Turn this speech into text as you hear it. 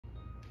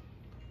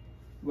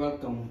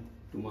Welcome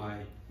to my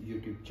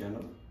YouTube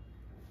channel.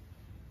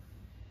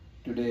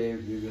 Today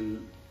we will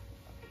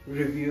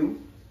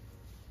review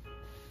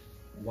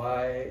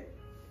why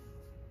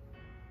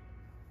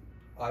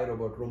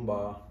iRobot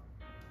Roomba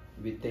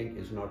we think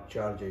is not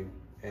charging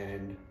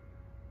and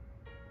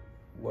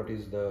what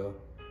is the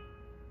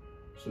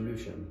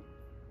solution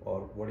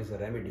or what is the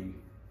remedy.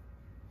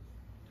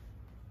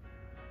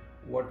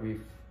 What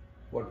we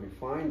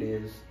find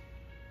is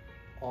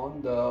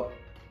on the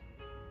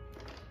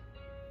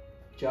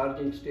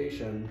charging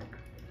station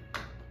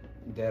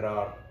there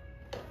are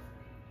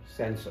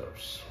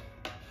sensors.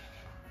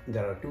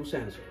 There are two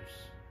sensors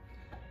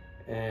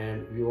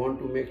and we want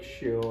to make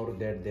sure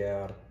that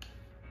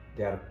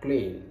they are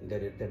clean,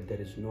 that there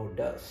is no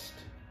dust.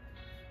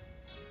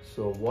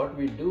 So what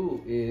we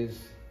do is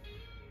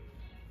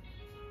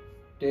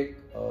take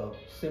a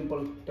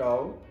simple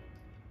towel,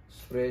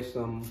 spray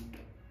some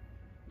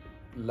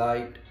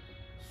light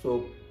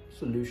soap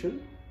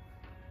solution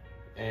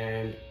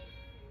and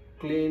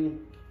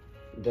clean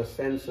the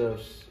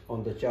sensors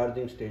on the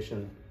charging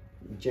station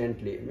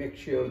gently. Make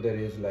sure there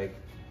is like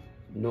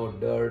no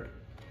dirt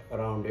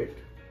around it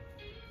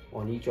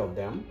on each of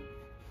them.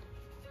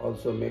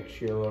 Also make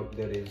sure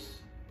there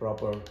is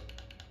proper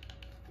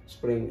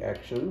spring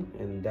action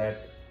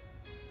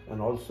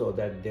and also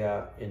that they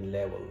are in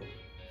level.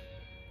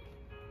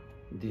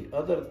 The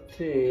other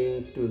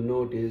thing to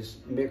note is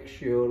make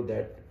sure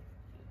that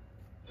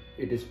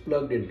it is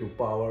plugged into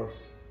power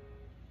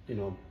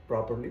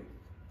properly.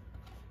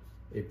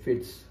 It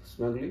fits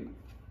snugly,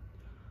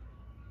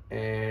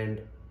 and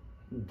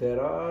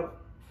there are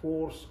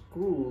 4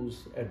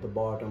 screws at the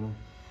bottom.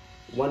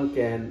 One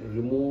can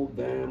remove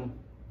them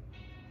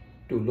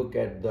to look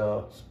at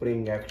the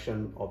spring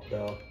action of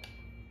the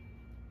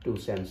 2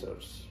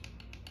 sensors.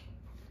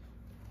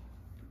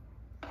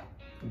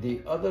 The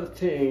other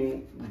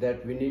thing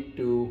that we need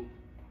to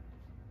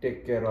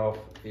take care of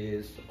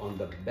is on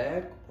the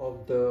back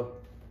of the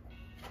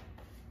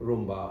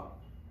Roomba.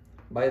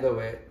 By the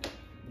way,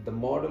 the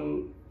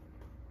model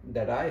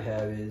that I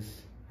have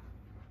is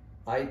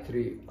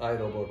i3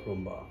 iRobot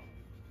Roomba.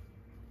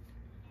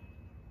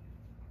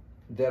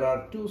 There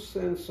are 2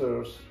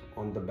 sensors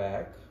on the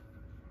back.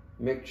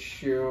 Make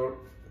sure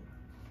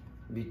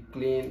we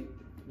clean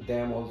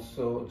them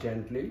also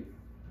gently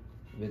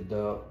with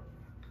the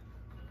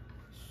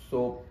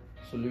soap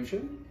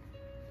solution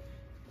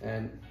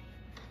and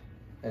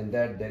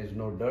that there is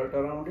no dirt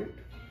around it.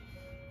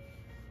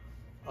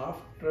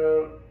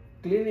 After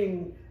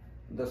cleaning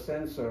the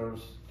sensors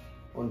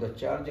on the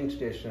charging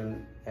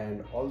station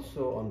and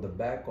also on the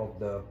back of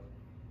the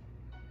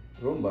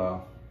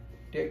Roomba,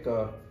 take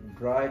a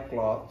dry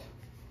cloth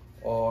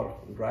or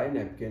dry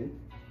napkin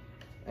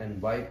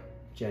and wipe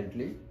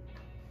gently,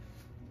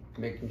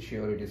 making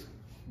sure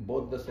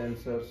both the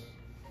sensors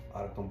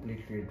are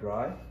completely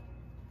dry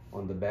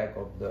on the back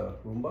of the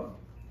Roomba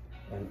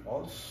and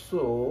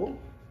also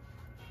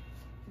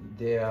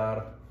they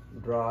are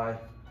dry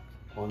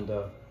on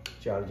the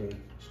charging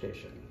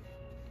station,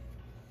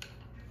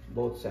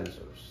 both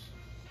sensors.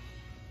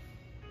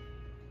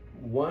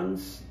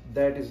 Once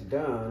that is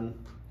done,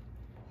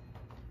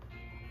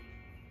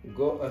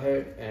 go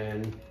ahead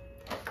and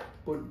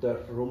put the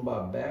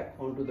Roomba back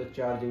onto the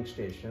charging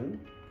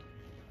station,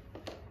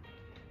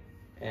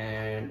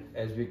 and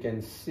as we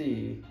can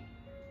see,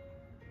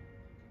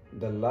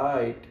 the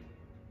light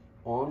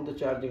on the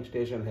charging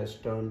station has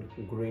turned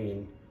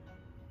green,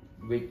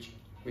 which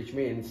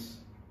means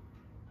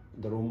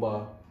the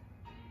Roomba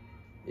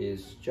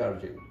is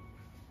charging.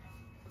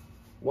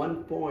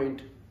 One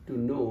point to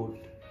note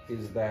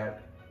is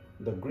that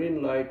the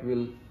green light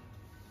will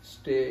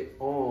stay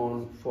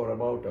on for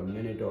about a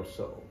minute or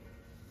so,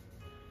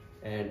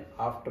 and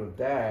after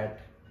that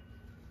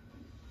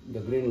the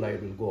green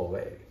light will go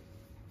away.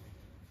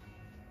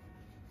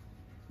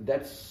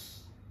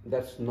 That's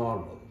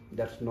normal.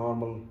 That's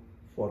normal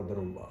for the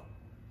Roomba.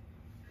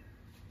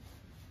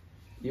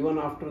 Even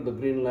after the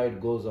green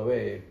light goes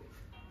away,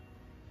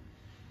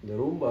 the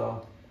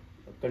Roomba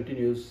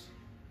continues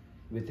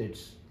with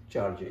its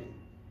charging,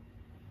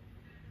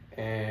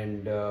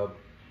 and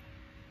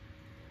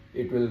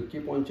it will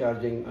keep on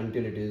charging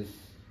until it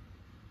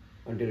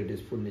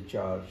is fully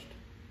charged.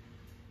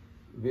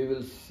 We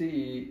will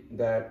see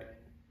that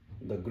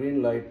the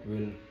green light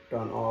will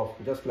turn off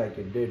just like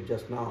it did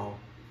just now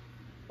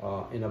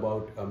in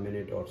about a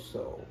minute or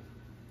so.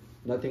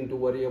 Nothing to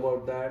worry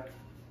about that.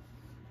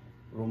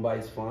 Roomba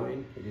is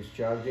fine, it is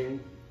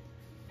charging,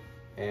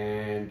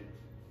 and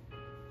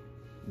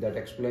that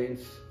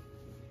explains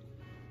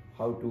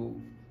how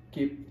to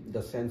keep the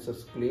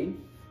sensors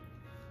clean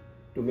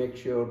to make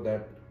sure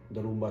that the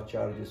Roomba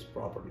charges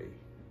properly.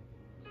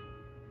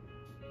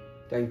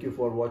 Thank you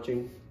for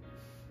watching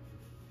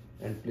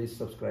and please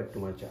subscribe to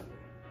my channel.